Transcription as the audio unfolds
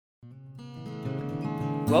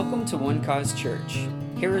Welcome to One Cause Church.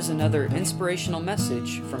 Here is another inspirational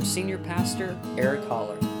message from Senior Pastor Eric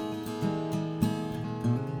Holler.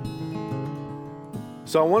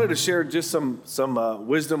 So I wanted to share just some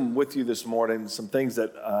wisdom with you this morning, some things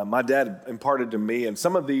that my dad imparted to me, and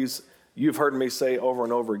some of these you've heard me say over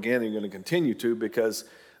and over again, and you're going to continue to because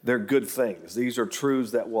they're good things. These are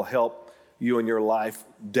truths that will help you in your life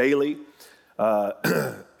daily,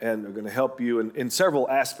 and are going to help you in several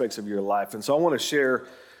aspects of your life. And so I want to share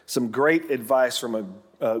some great advice from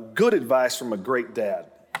good advice from a great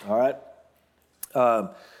dad. All right.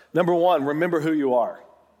 Number one, remember who you are.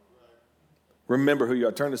 Remember who you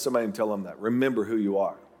are. Turn to somebody and tell them that. Remember who you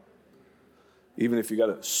are. Even if you got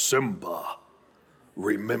a Simba,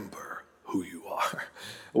 remember who you are.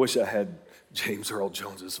 I wish I had James Earl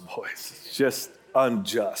Jones's voice. It's just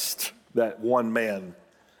unjust that one man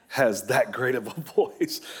has that great of a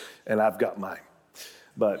voice, and I've got mine.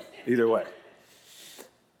 But either way,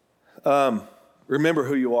 remember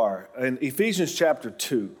who you are. In Ephesians chapter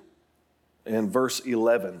 2 and verse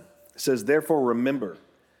 11, it says, "Therefore remember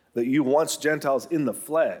that you once Gentiles in the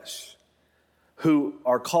flesh, who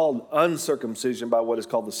are called uncircumcision by what is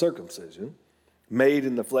called the circumcision, made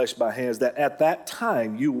in the flesh by hands, that at that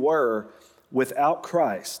time you were without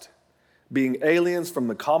Christ, being aliens from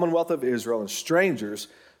the commonwealth of Israel and strangers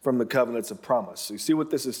from the covenants of promise." So you see what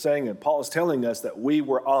this is saying? And Paul is telling us that we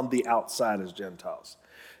were on the outside as Gentiles.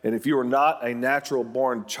 And if you were not a natural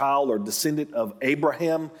born child or descendant of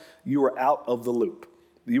Abraham, you were out of the loop.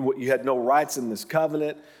 You had no rights in this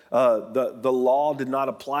covenant. The law did not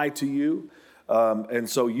apply to you. And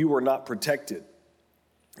so you were not protected.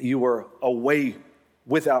 You were away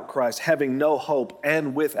without Christ, having no hope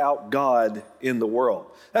and without God in the world.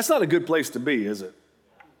 That's not a good place to be, is it?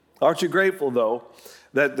 Aren't you grateful, though,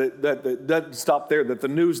 that doesn't stop there, that the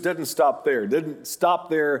news didn't stop there, didn't stop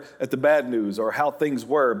there at the bad news or how things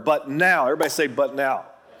were, but now, everybody say, but now.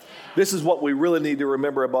 This is what we really need to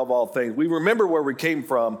remember above all things. We remember where we came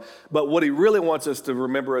from, but what he really wants us to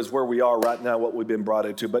remember is where we are right now, what we've been brought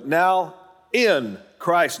into. But now in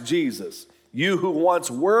Christ Jesus, you who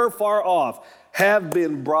once were far off have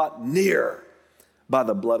been brought near by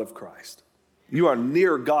the blood of Christ. You are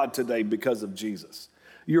near God today because of Jesus.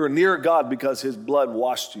 You are near God because his blood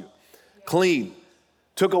washed you clean,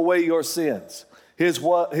 took away your sins. His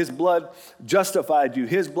blood justified you.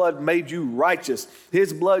 His blood made you righteous.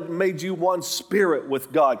 His blood made you one spirit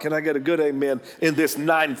with God. Can I get a good amen in this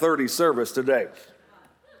 9:30 service today?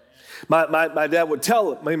 My dad would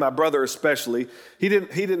tell me, my brother especially, he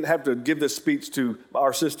didn't have to give this speech to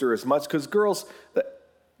our sister as much because girls, they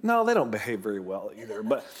don't behave very well either.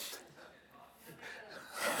 But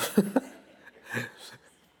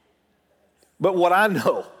but what I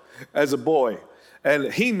know as a boy,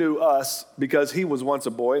 and he knew us because he was once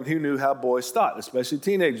a boy and he knew how boys thought, especially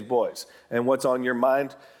teenage boys. And what's on your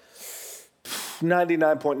mind?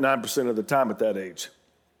 99.9% of the time at that age.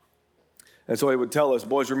 And so he would tell us,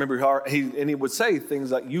 boys, remember how, and he would say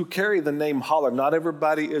things like, you carry the name Holler. Not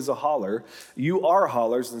everybody is a holler. You are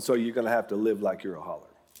hollers, and so you're going to have to live like you're a holler.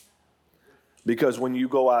 Because when you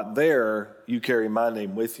go out there, you carry my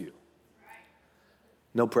name with you.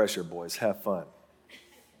 No pressure, boys. Have fun.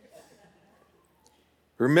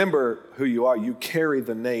 Remember who you are. You carry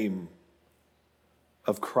the name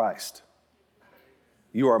of Christ.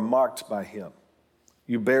 You are marked by him.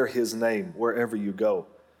 You bear his name wherever you go.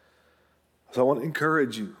 So I want to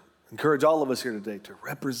encourage all of us here today to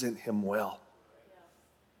represent him well.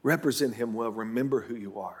 Represent him well. Remember who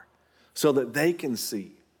you are so that they can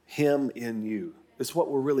see him in you. It's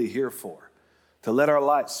what we're really here for, to let our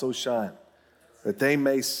light so shine that they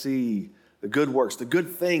may see the good works, the good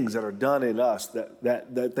things that are done in us,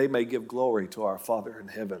 that they may give glory to our Father in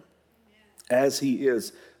heaven. As he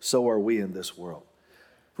is, so are we in this world.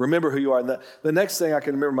 Remember who you are. And the next thing I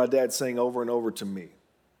can remember my dad saying over and over to me,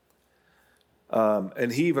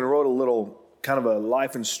 and he even wrote a little kind of a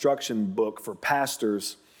life instruction book for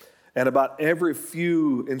pastors, and about every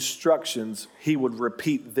few instructions, he would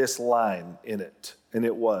repeat this line in it, and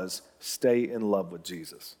it was, stay in love with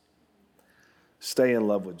Jesus. Stay in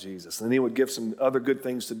love with Jesus. And he would give some other good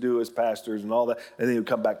things to do as pastors and all that. And then he would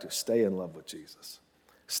come back to stay in love with Jesus.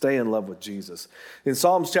 Stay in love with Jesus. In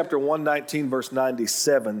Psalms chapter 119, verse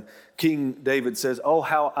 97, King David says, "Oh,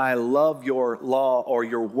 how I love your law," or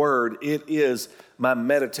your word. "It is my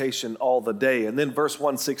meditation all the day." And then verse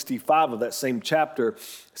 165 of that same chapter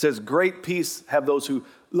says, "Great peace have those who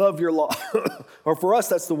love your law." Or for us,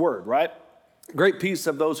 that's the word, right? "Great peace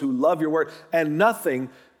have those who love your word, and nothing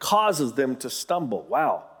causes them to stumble."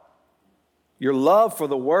 Wow. Your love for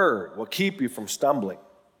the word will keep you from stumbling.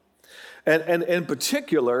 And in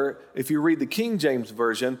particular, if you read the King James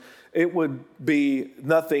Version, it would be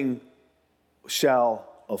nothing shall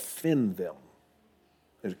offend them.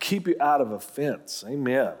 It'll keep you out of offense.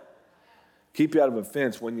 Amen. Keep you out of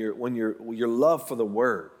offense when your love for the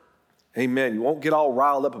word. Amen. You won't get all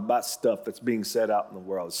riled up about stuff that's being said out in the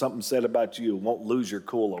world. Something said about you, won't lose your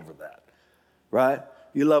cool over that. Right?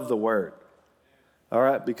 You love the word. All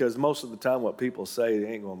right? Because most of the time what people say, it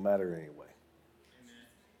ain't going to matter anyway.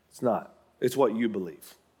 It's not. It's what you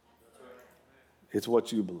believe. It's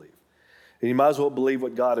what you believe. And you might as well believe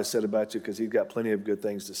what God has said about you because he's got plenty of good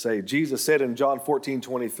things to say. Jesus said in John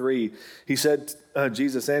 14:23, he said,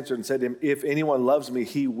 Jesus answered and said to him, if anyone loves me,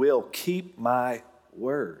 he will keep my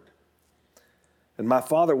word. And my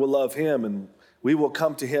Father will love him, and we will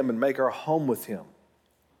come to him and make our home with him.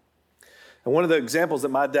 And one of the examples that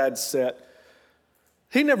my dad set,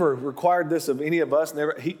 he never required this of any of us.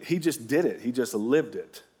 He just did it. He just lived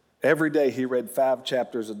it. Every day he read 5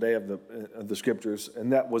 chapters a day of the scriptures,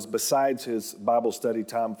 and that was besides his Bible study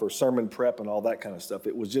time for sermon prep and all that kind of stuff.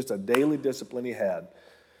 It was just a daily discipline he had.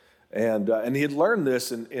 And he had learned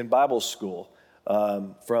this in Bible school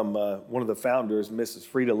from one of the founders, Mrs.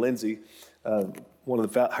 Frida Lindsay.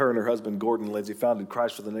 Her and her husband, Gordon Lindsay, founded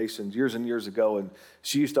Christ for the Nations years and years ago, and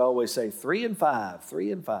she used to always say 3 and 5,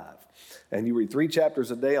 3 and 5. And you read 3 chapters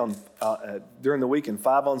a day during the week and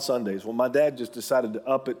 5 on Sundays. Well, my dad just decided to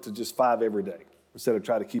up it to just 5 every day instead of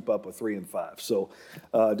try to keep up with 3 and 5. So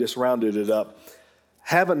just rounded it up.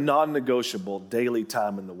 Have a non-negotiable daily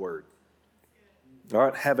time in the Word. All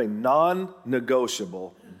right, have a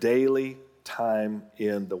non-negotiable daily time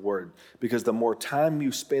in the Word. Because the more time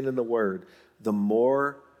you spend in the Word, the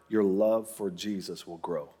more your love for Jesus will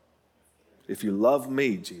grow. If you love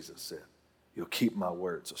me, Jesus said, you'll keep my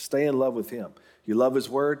word. So stay in love with him. You love his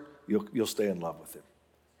word, you'll stay in love with him.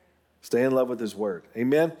 Stay in love with his word.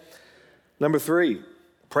 Amen? Number 3,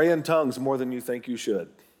 pray in tongues more than you think you should.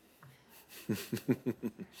 Gosh,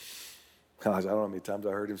 I don't know how many times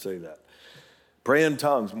I heard him say that. Pray in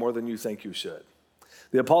tongues more than you think you should.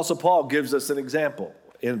 The Apostle Paul gives us an example.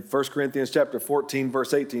 In 1 Corinthians chapter 14,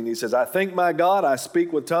 verse 18, he says, I thank my God I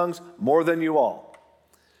speak with tongues more than you all.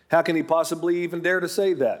 How can he possibly even dare to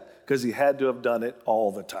say that? Because he had to have done it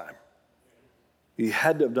all the time. He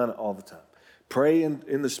had to have done it all the time. Pray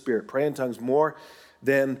in the Spirit. Pray in tongues more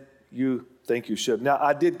than you think you should. Now,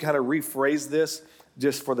 I did kind of rephrase this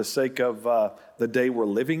just for the sake of the day we're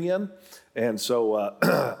living in. And so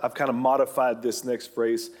I've kind of modified this next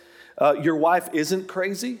phrase. Your wife isn't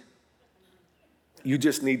crazy. You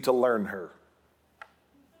just need to learn her.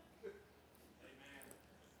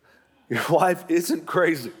 Your wife isn't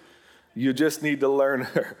crazy. You just need to learn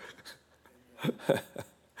her.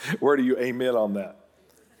 Where do you amen on that?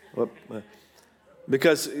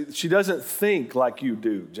 Because she doesn't think like you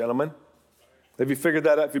do, gentlemen. Have you figured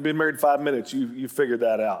that out? If you've been married 5 minutes, you figured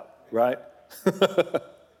that out, right?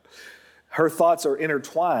 Her thoughts are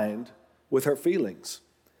intertwined with her feelings.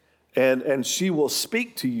 And she will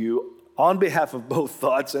speak to you on behalf of both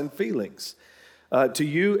thoughts and feelings. To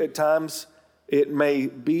you, at times, it may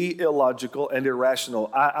be illogical and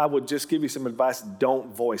irrational. I would just give you some advice.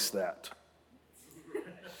 Don't voice that.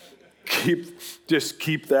 Just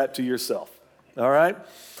keep that to yourself, all right?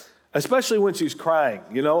 Especially when she's crying,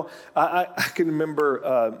 you know. I can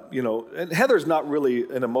remember, and Heather's not really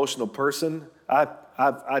an emotional person.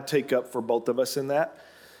 I take up for both of us in that.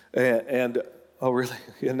 And oh, really?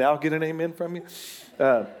 You now get an amen from you?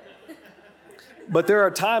 But there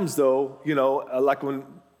are times, though, like when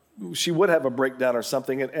she would have a breakdown or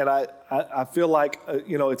something, and I feel like,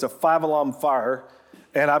 it's a 5-alarm fire,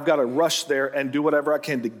 and I've got to rush there and do whatever I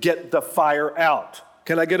can to get the fire out.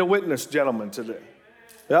 Can I get a witness, gentlemen, today?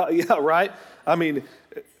 Yeah, right? I mean,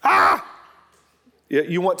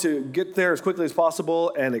 you want to get there as quickly as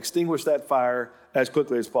possible and extinguish that fire as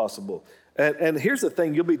quickly as possible. And here's the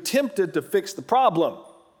thing. You'll be tempted to fix the problem,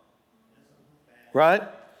 right?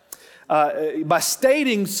 By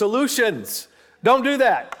stating solutions. Don't do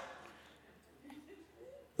that.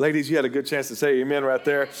 Ladies, you had a good chance to say amen right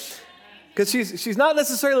there. Because she's not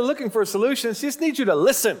necessarily looking for a solution. She just needs you to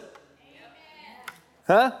listen.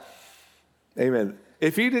 Huh? Amen.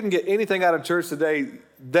 If you didn't get anything out of church today,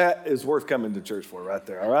 that is worth coming to church for right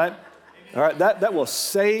there, all right? All right, that will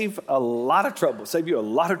save a lot of trouble, save you a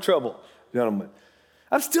lot of trouble, gentlemen.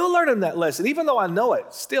 I'm still learning that lesson, even though I know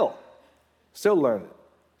it, still learning.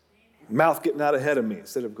 Mouth getting out ahead of me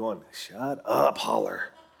instead of going, shut up, holler.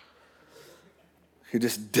 You're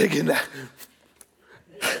just digging that.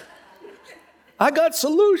 I got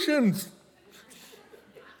solutions.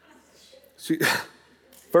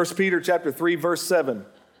 1 Peter chapter 3, verse 7.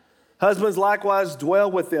 Husbands likewise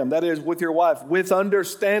dwell with them, that is, with your wife, with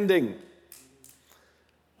understanding.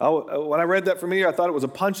 When I read that from here, I thought it was a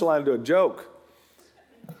punchline to a joke.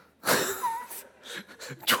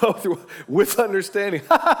 With understanding.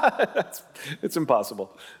 It's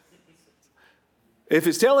impossible. If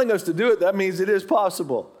it's telling us to do it, that means it is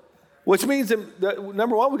possible. Which means that,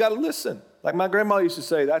 number one, we got to listen. Like my grandma used to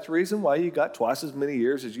say, that's the reason why you got twice as many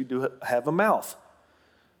ears as you do have a mouth.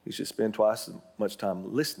 You should spend twice as much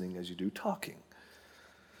time listening as you do talking.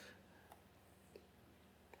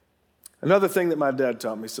 Another thing that my dad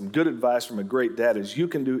taught me, some good advice from a great dad, is you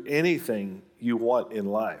can do anything you want in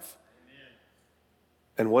life.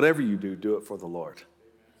 And whatever you do, do it for the Lord.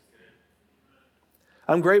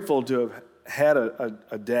 I'm grateful to have had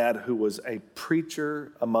a dad who was a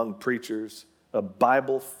preacher among preachers, a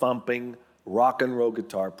Bible-thumping, rock and roll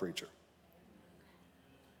guitar preacher.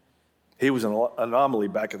 He was an anomaly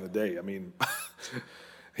back in the day. I mean,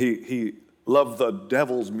 he loved the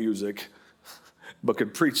devil's music, but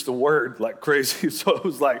could preach the word like crazy. So it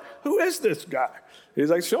was like, who is this guy?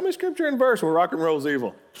 He's like, show me scripture and verse where rock and roll is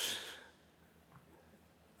evil.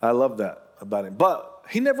 I love that about him. But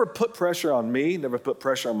he never put pressure on me, never put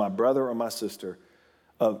pressure on my brother or my sister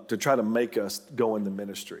to try to make us go into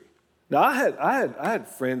ministry. Now, I had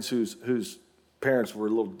friends whose parents were a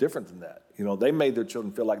little different than that. You know, they made their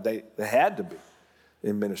children feel like they had to be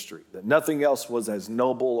in ministry, that nothing else was as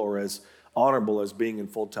noble or as honorable as being in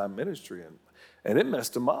full-time ministry. And it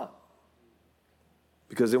messed them up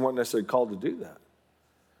because they weren't necessarily called to do that.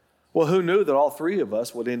 Well, who knew that all three of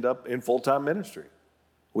us would end up in full-time ministry?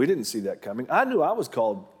 We didn't see that coming. I knew I was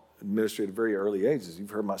called ministry at a very early age, as you've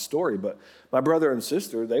heard my story, but my brother and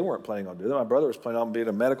sister, they weren't planning on doing that. My brother was planning on being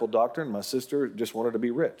a medical doctor, and my sister just wanted to be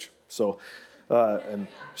rich. So, and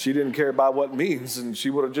she didn't care about what it means, and she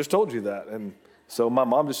would have just told you that. And so my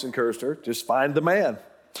mom just encouraged her, just find the man,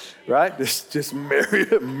 right? Just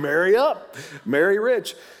marry up, marry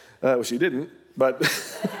rich. Well, she didn't, but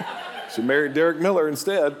she married Derek Miller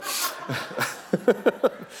instead.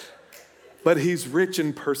 But he's rich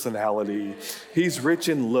in personality. He's rich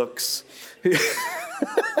in looks.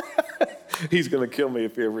 He's going to kill me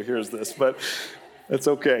if he ever hears this, but that's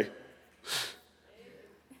okay.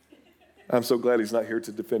 I'm so glad he's not here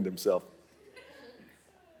to defend himself.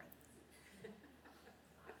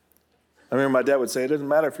 I remember my dad would say, it doesn't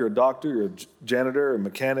matter if you're a doctor, you're a janitor, a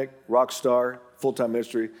mechanic, rock star, full-time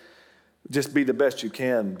ministry. Just be the best you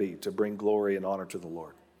can be to bring glory and honor to the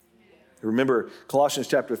Lord. Remember, Colossians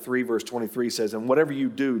chapter 3, verse 23 says, and whatever you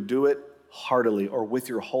do, do it heartily or with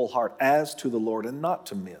your whole heart as to the Lord and not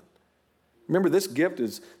to men. Remember, this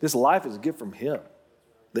life is a gift from Him.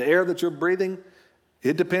 The air that you're breathing,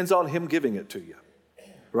 it depends on Him giving it to you,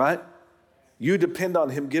 right? You depend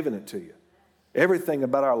on Him giving it to you. Everything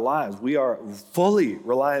about our lives, we are fully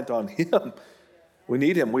reliant on Him. We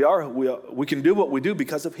need Him. We can do what we do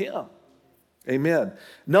because of Him. Amen.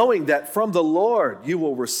 Knowing that from the Lord you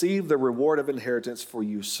will receive the reward of inheritance, for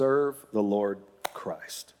you serve the Lord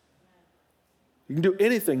Christ. You can do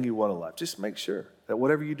anything you want in life. Just make sure that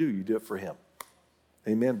whatever you do it for Him.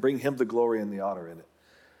 Amen. Bring Him the glory and the honor in it,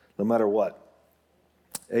 no matter what.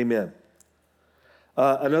 Amen.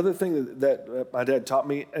 Another thing that my dad taught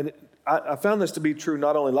me, and I found this to be true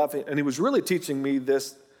not only in life, and he was really teaching me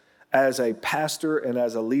this as a pastor and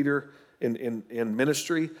as a leader in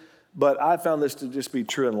ministry, but I found this to just be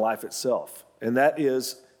true in life itself. And that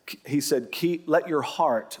is, he said, let your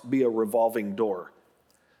heart be a revolving door.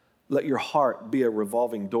 Let your heart be a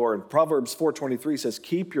revolving door. And Proverbs 4:23 says,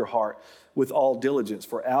 keep your heart with all diligence,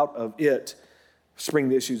 for out of it spring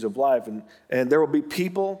the issues of life. And there will be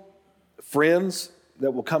people, friends,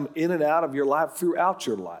 that will come in and out of your life throughout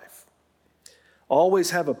your life.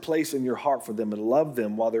 Always have a place in your heart for them and love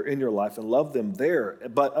them while they're in your life and love them there.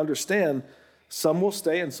 But understand, some will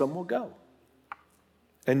stay and some will go.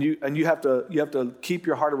 And you have to keep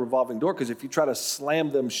your heart a revolving door, because if you try to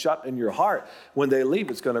slam them shut in your heart, when they leave,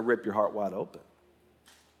 it's going to rip your heart wide open.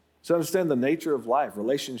 So understand the nature of life.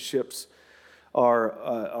 Relationships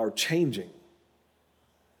are changing.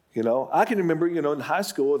 You know, I can remember, in high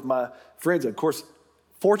school with my friends, of course,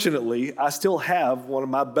 fortunately, I still have one of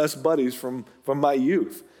my best buddies from my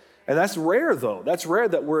youth. And that's rare, though. That's rare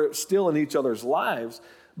that we're still in each other's lives.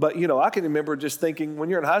 But, I can remember just thinking, when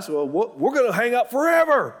you're in high school, we're going to hang out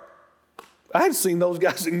forever. I hadn't seen those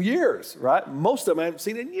guys in years, right? Most of them I haven't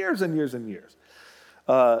seen in years and years and years.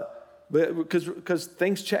 But because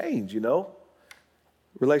things change,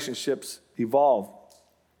 relationships evolve.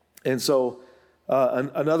 And so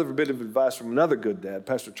another bit of advice from another good dad,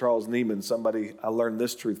 Pastor Charles Neiman, somebody I learned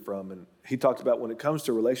this truth from, and he talked about, when it comes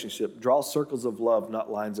to relationship, draw circles of love, not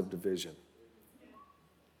lines of division.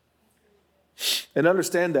 And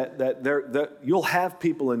understand that you'll have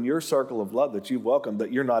people in your circle of love that you've welcomed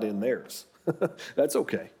that you're not in theirs. That's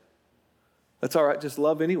okay. That's all right. Just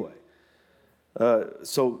love anyway.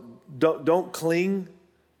 So don't cling,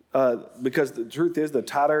 because the truth is, the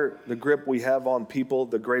tighter the grip we have on people,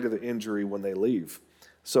 the greater the injury when they leave.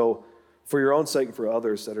 So for your own sake and for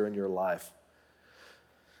others that are in your life,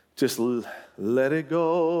 just let it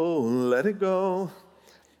go, let it go.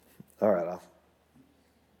 All right.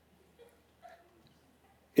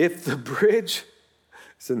 If the bridge,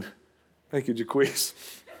 thank you, Jaquez.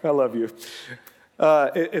 I love you.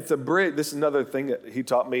 If the bridge, this is another thing that he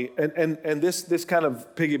taught me, and this kind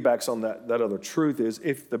of piggybacks on that other truth is,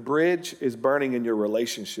 if the bridge is burning in your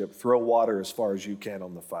relationship, throw water as far as you can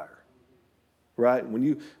on the fire, right? When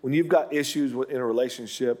you've got issues in a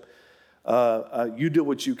relationship, you do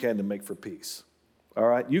what you can to make for peace, all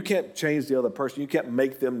right? You can't change the other person. You can't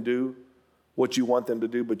make them do what you want them to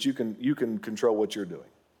do, but you can control what you're doing,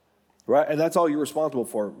 right? And that's all you're responsible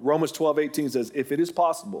for. Romans 12:18 says, if it is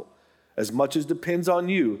possible, as much as depends on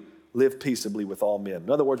you, live peaceably with all men. In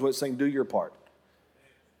other words, what it's saying, do your part.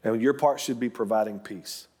 And your part should be providing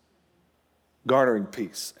peace, garnering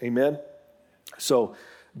peace. Amen? So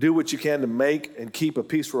do what you can to make and keep a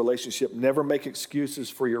peaceful relationship. Never make excuses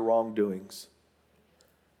for your wrongdoings.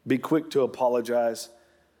 Be quick to apologize,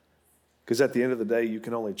 because at the end of the day, you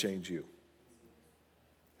can only change you.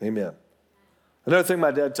 Amen. Another thing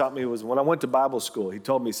my dad taught me was, when I went to Bible school, he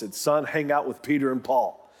told me, he said, son, hang out with Peter and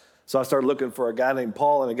Paul. So I started looking for a guy named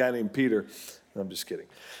Paul and a guy named Peter. I'm just kidding.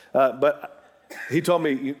 But he told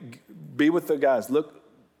me, be with the guys.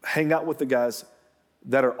 Hang out with the guys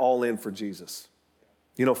that are all in for Jesus.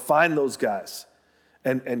 Find those guys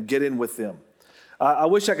and get in with them. I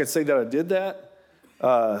wish I could say that I did that.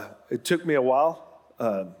 It took me a while.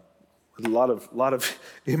 A lot of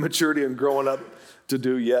immaturity and growing up to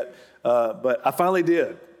do yet. But I finally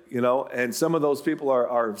did, and some of those people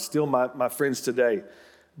are still my friends today.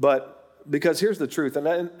 But because here's the truth,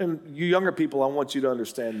 and you younger people, I want you to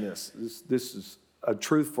understand this. This is a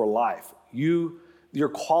truth for life. Your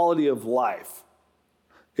quality of life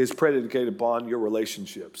is predicated upon your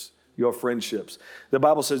relationships, your friendships. The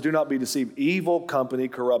Bible says, do not be deceived. Evil company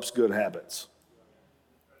corrupts good habits.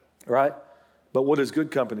 Right? But what does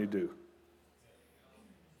good company do?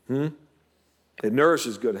 It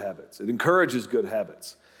nourishes good habits. It encourages good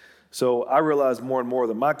habits. So I realize more and more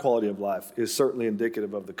that my quality of life is certainly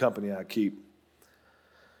indicative of the company I keep.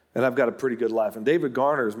 And I've got a pretty good life. And David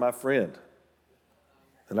Garner is my friend.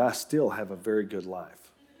 And I still have a very good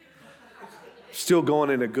life. Still going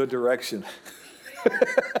in a good direction.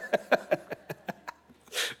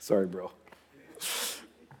 Sorry, bro.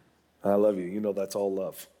 I love you. That's all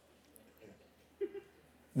love.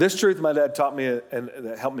 This truth my dad taught me and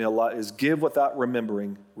that helped me a lot is, give without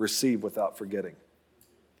remembering, receive without forgetting.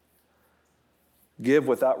 Give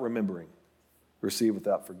without remembering, receive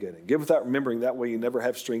without forgetting. Give without remembering, that way you never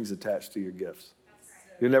have strings attached to your gifts.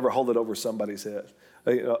 You never hold it over somebody's head.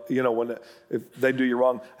 If they do you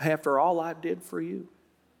wrong, after all I did for you.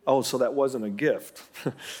 Oh, so that wasn't a gift.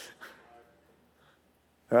 All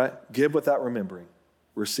right? Give without remembering,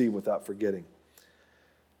 receive without forgetting.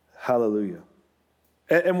 Hallelujah.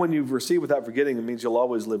 And when you've received without forgetting, it means you'll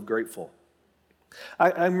always live grateful.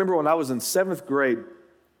 I remember when I was in 7th grade,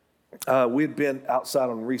 we'd been outside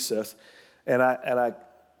on recess, and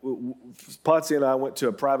Potsy and I went to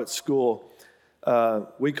a private school.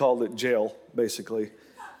 We called it jail, basically,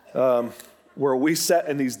 where we sat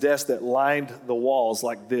in these desks that lined the walls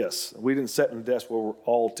like this. We didn't sit in a desk where we're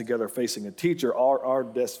all together facing a teacher. Our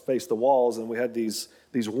desks faced the walls, and we had these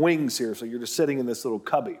wings here, so you're just sitting in this little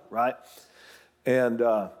cubby, right? And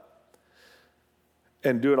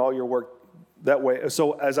doing all your work that way.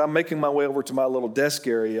 So as I'm making my way over to my little desk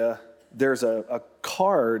area, there's a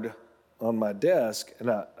card on my desk, and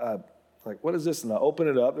I like, what is this? And I open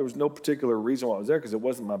it up. There was no particular reason why I was there, because it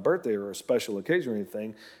wasn't my birthday or a special occasion or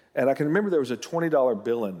anything. And I can remember there was a $20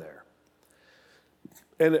 bill in there.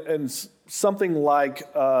 And something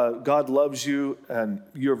like, God loves you and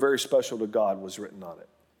you're very special to God was written on it.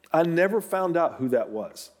 I never found out who that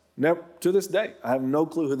was. Never, to this day, I have no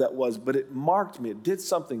clue who that was, but it marked me. It did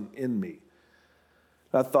something in me.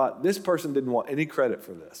 I thought, this person didn't want any credit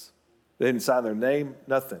for this. They didn't sign their name,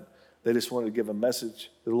 nothing. They just wanted to give a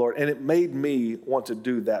message to the Lord. And it made me want to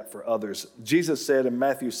do that for others. Jesus said in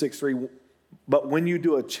Matthew 6:3, but when you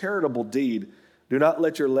do a charitable deed, do not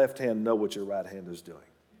let your left hand know what your right hand is doing.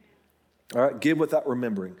 All right, give without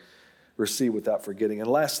remembering, receive without forgetting. And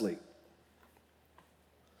lastly,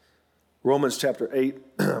 Romans chapter 8,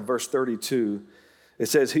 verse 32, it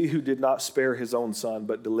says, he who did not spare his own son,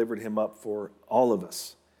 but delivered him up for all of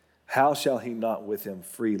us, how shall he not with him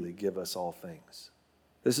freely give us all things?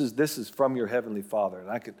 This is from your heavenly Father. And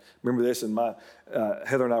I could remember this, and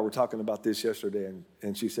Heather and I were talking about this yesterday,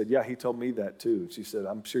 and she said, yeah, he told me that too. She said,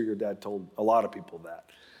 I'm sure your dad told a lot of people that.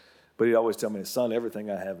 But he'd always tell me, son, everything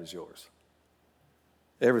I have is yours.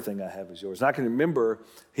 Everything I have is yours. And I can remember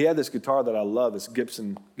he had this guitar that I love, this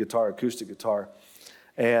Gibson guitar, acoustic guitar,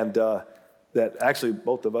 and that actually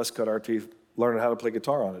both of us cut our teeth learning how to play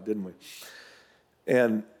guitar on it, didn't we?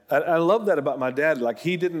 And I love that about my dad. Like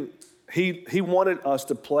he wanted us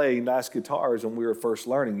to play nice guitars when we were first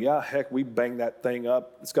learning. Yeah, heck, we banged that thing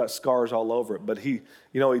up. It's got scars all over it. But he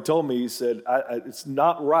told me, he said, it's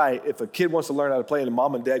not right if a kid wants to learn how to play and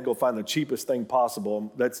mom and dad go find the cheapest thing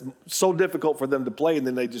possible. That's so difficult for them to play, and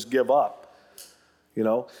then they just give up.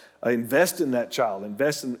 Invest in that child,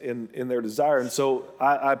 invest in their desire. And so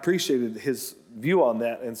I appreciated his view on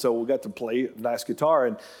that. And so we got to play a nice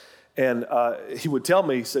guitar. And he would tell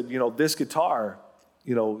me, he said, this guitar,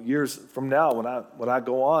 years from now, when I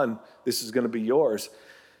go on, this is going to be yours.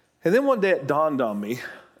 And then one day it dawned on me,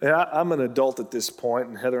 and I'm an adult at this point,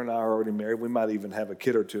 and Heather and I are already married. We might even have a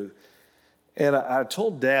kid or two. And I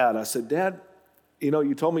told Dad, I said, Dad,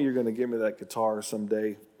 you told me you're going to give me that guitar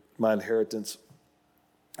someday, my inheritance.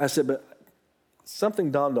 I said, but something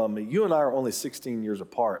dawned on me. You and I are only 16 years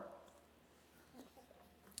apart.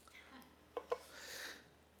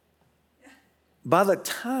 By the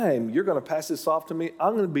time you're going to pass this off to me,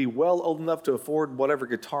 I'm going to be well old enough to afford whatever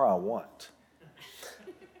guitar I want.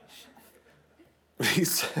 He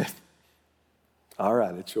said, all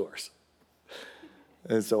right, it's yours.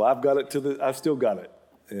 And so I've still got it.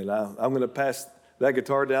 And I'm going to pass that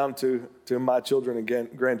guitar down to my children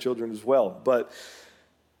and grandchildren as well. But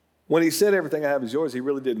when he said everything I have is yours, he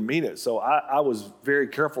really didn't mean it. So I was very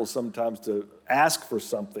careful sometimes to ask for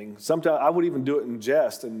something. Sometimes I would even do it in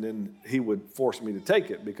jest, and then he would force me to take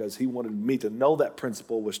it because he wanted me to know that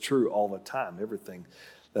principle was true all the time. Everything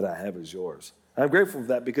that I have is yours. I'm grateful for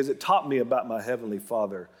that because it taught me about my Heavenly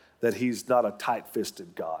Father that he's not a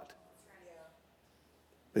tight-fisted God,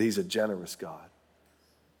 but he's a generous God.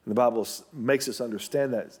 And the Bible makes us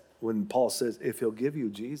understand that when Paul says, if he'll give you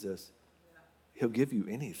Jesus, he'll give you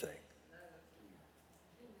anything.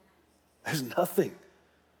 There's nothing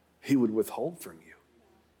he would withhold from you.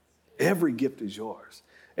 Every gift is yours.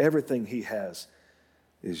 Everything he has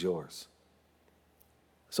is yours.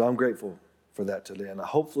 So I'm grateful for that today. And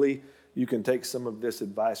hopefully you can take some of this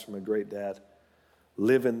advice from a great dad,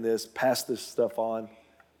 live in this, pass this stuff on,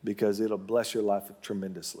 because it'll bless your life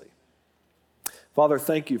tremendously. Father,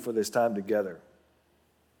 thank you for this time together.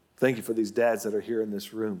 Thank you for these dads that are here in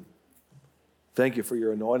this room. Thank you for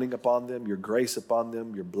your anointing upon them, your grace upon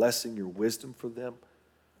them, your blessing, your wisdom for them.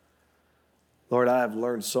 Lord, I have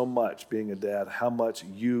learned so much being a dad, how much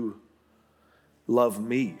you love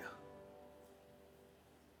me.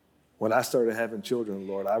 When I started having children,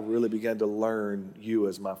 Lord, I really began to learn you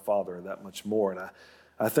as my father that much more. And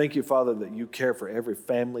I thank you, Father, that you care for every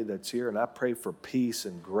family that's here, and I pray for peace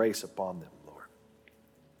and grace upon them, Lord.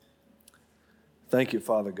 Thank you,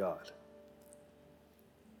 Father God,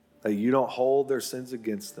 that you don't hold their sins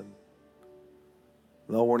against them.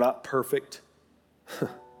 No, we're not perfect,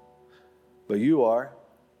 but you are,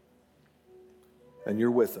 and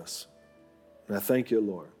you're with us. And I thank you,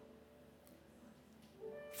 Lord,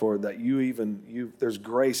 for that there's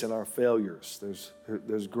grace in our failures.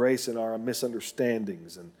 There's grace in our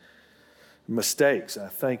misunderstandings and mistakes. I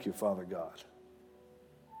thank you, Father God,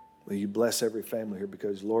 that you bless every family here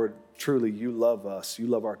because, Lord, truly you love us. You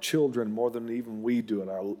love our children more than even we do, and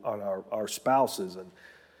our spouses. And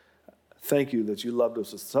thank you that you loved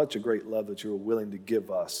us with such a great love that you were willing to give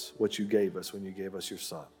us what you gave us when you gave us your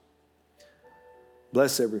son.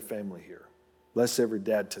 Bless every family here. Bless every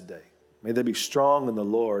dad today. May they be strong in the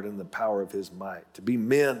Lord and the power of his might, to be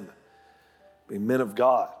men of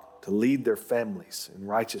God, to lead their families in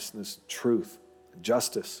righteousness, truth, and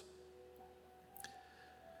justice.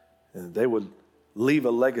 And they would leave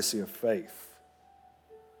a legacy of faith,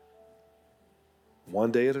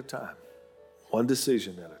 one day at a time, one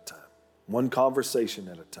decision at a time, one conversation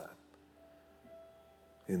at a time,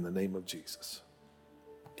 in the name of Jesus.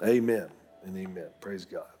 Amen and amen. Praise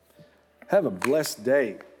God. Have a blessed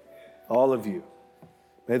day, all of you.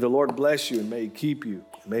 May the Lord bless you and may he keep you.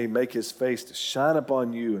 May he make his face to shine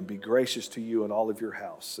upon you and be gracious to you and all of your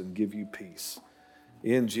house and give you peace.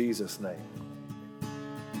 In Jesus' name.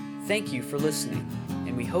 Thank you for listening,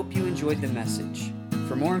 and we hope you enjoyed the message.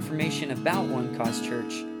 For more information about One Cause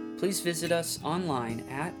Church, please visit us online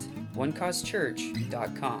at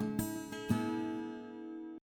onecausechurch.com.